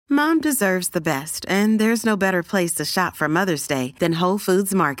Mom deserves the best, and there's no better place to shop for Mother's Day than Whole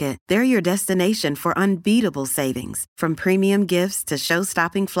Foods Market. They're your destination for unbeatable savings, from premium gifts to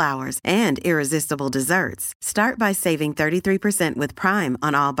show-stopping flowers and irresistible desserts. Start by saving 33% with Prime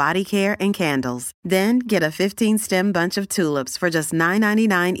on all body care and candles. Then get a 15-stem bunch of tulips for just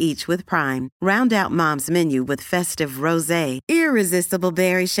 $9.99 each with Prime. Round out Mom's menu with festive rosé, irresistible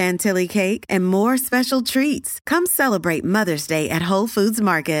berry chantilly cake, and more special treats. Come celebrate Mother's Day at Whole Foods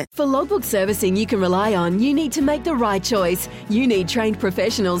Market. For logbook servicing you can rely on, you need to make the right choice. You need trained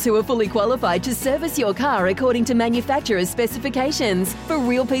professionals who are fully qualified to service your car according to manufacturer's specifications. For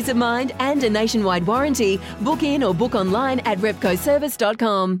real peace of mind and a nationwide warranty, book in or book online at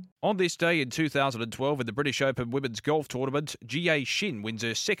repcoservice.com. On this day in 2012 in the British Open Women's Golf Tournament, Jie Shin wins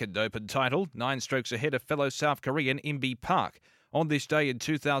her second Open title, 9 strokes ahead of fellow South Korean Inbee Park. On this day in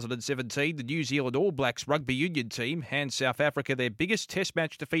 2017, the New Zealand All Blacks rugby union team hands South Africa their biggest Test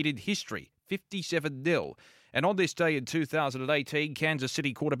match defeat in history, 57-0. And on this day in 2018, Kansas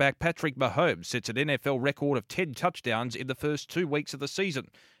City quarterback Patrick Mahomes sets an NFL record of 10 touchdowns in the first 2 weeks of the season.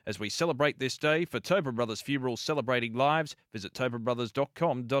 As we celebrate this day, for Tobin Brothers Funerals Celebrating Lives, visit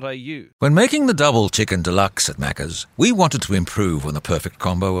tobinbrothers.com.au. When making the double chicken deluxe at Macca's, we wanted to improve on the perfect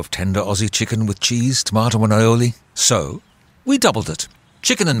combo of tender Aussie chicken with cheese, tomato and aioli. So we doubled it.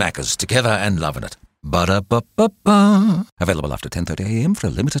 Chicken and Macca's, together and loving it. Ba-da-ba-ba-ba. Available after 10:30 a.m. for a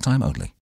limited time only.